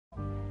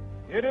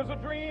It is a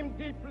dream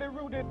deeply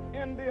rooted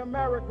in the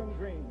American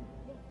dream.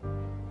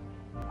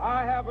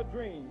 I have a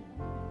dream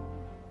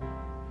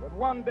that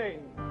one day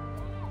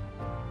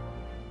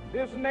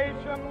this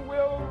nation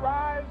will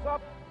rise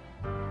up,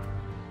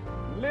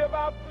 live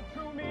out the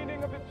true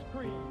meaning of its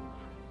creed.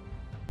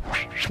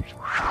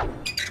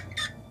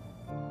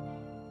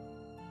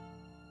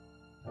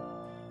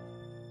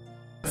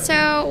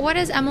 So, what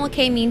does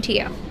MLK mean to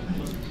you?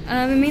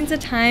 It means a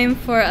time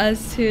for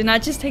us to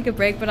not just take a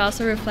break, but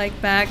also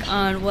reflect back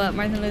on what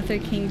Martin Luther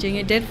King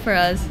Jr. did for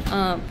us.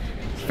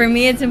 For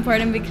me, it's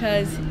important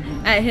because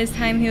at his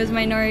time he was a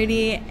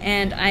minority,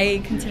 and I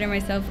consider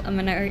myself a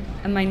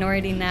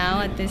minority now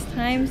at this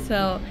time,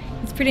 so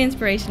it's pretty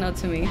inspirational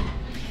to me.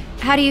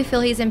 How do you feel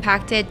he's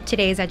impacted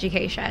today's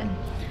education?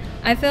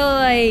 I feel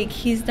like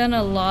he's done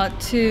a lot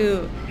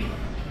to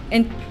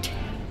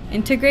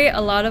integrate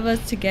a lot of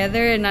us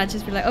together and not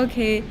just be like,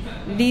 okay,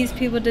 these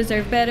people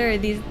deserve better, or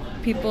these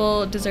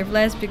people deserve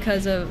less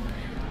because of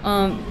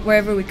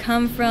wherever we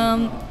come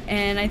from.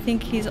 And I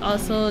think he's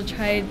also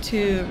tried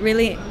to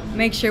really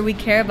make sure we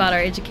care about our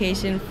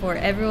education for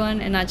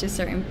everyone and not just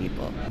certain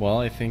people. Well,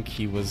 I think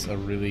he was a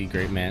really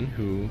great man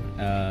who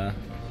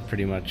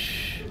pretty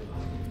much,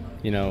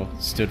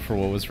 stood for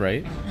what was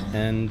right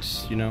and,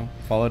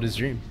 followed his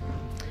dream.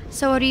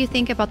 So what do you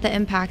think about the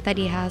impact that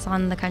he has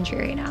on the country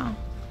right now?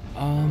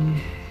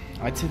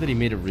 I'd say that he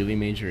made a really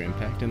major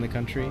impact in the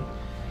country.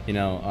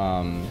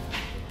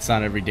 It's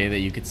not every day that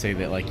you could say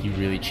that you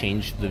really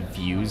changed the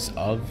views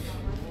of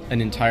an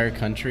entire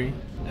country.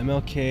 I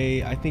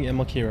think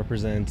MLK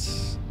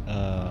represents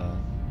a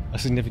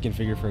significant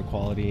figure for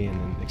equality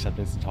and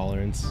acceptance and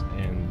tolerance,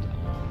 and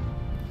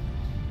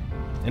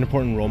an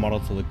important role model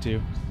to look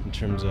to in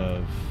terms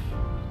of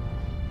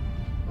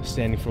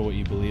standing for what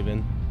you believe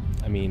in.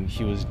 I mean,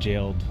 he was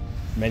jailed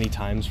many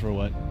times for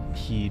what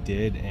he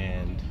did,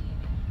 and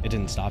it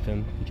didn't stop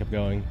him. He kept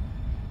going.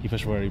 He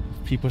pushed for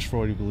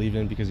what he believed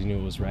in because he knew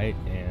it was right,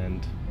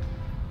 and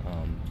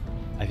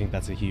I think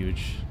that's a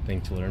huge thing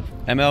to learn.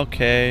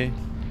 MLK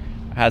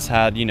has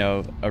had,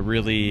 a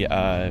really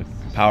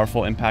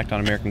powerful impact on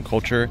American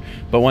culture,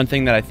 but one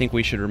thing that I think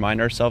we should remind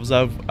ourselves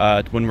of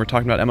when we're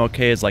talking about MLK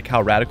is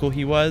how radical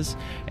he was,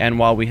 and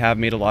while we have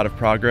made a lot of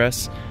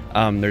progress,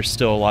 there's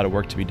still a lot of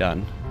work to be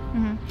done.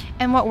 Mm-hmm.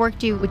 And what work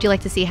would you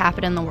like to see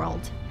happen in the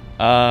world?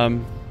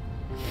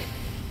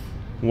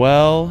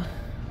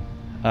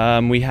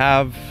 We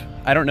have,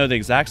 I don't know the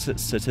exact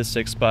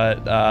statistics,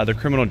 but the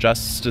criminal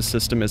justice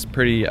system is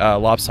pretty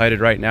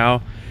lopsided right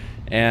now,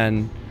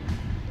 and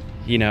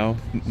a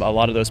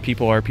lot of those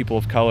people are people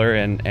of color,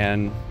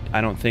 and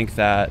I don't think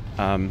that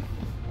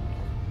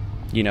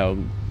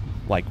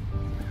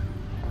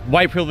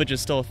white privilege is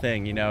still a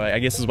thing, I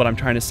guess is what I'm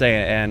trying to say,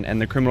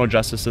 and the criminal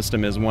justice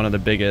system is one of the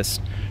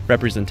biggest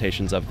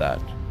representations of that.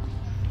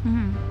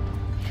 Mm-hmm.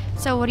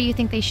 So what do you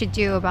think they should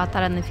do about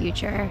that in the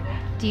future?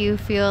 Do you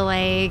feel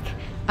like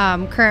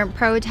current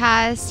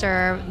protests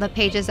or the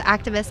pages of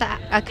activists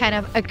that kind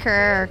of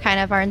occur or kind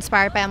of are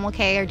inspired by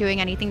MLK are doing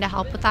anything to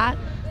help with that?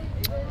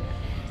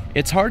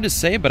 It's hard to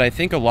say, but I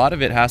think a lot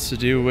of it has to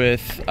do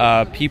with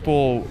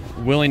people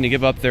willing to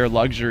give up their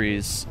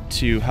luxuries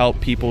to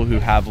help people who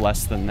have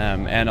less than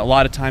them. And a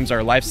lot of times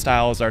our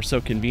lifestyles are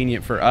so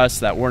convenient for us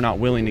that we're not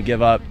willing to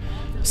give up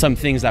some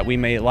things that we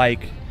may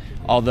like,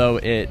 although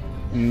it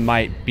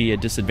might be a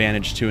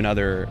disadvantage to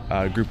another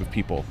group of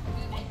people.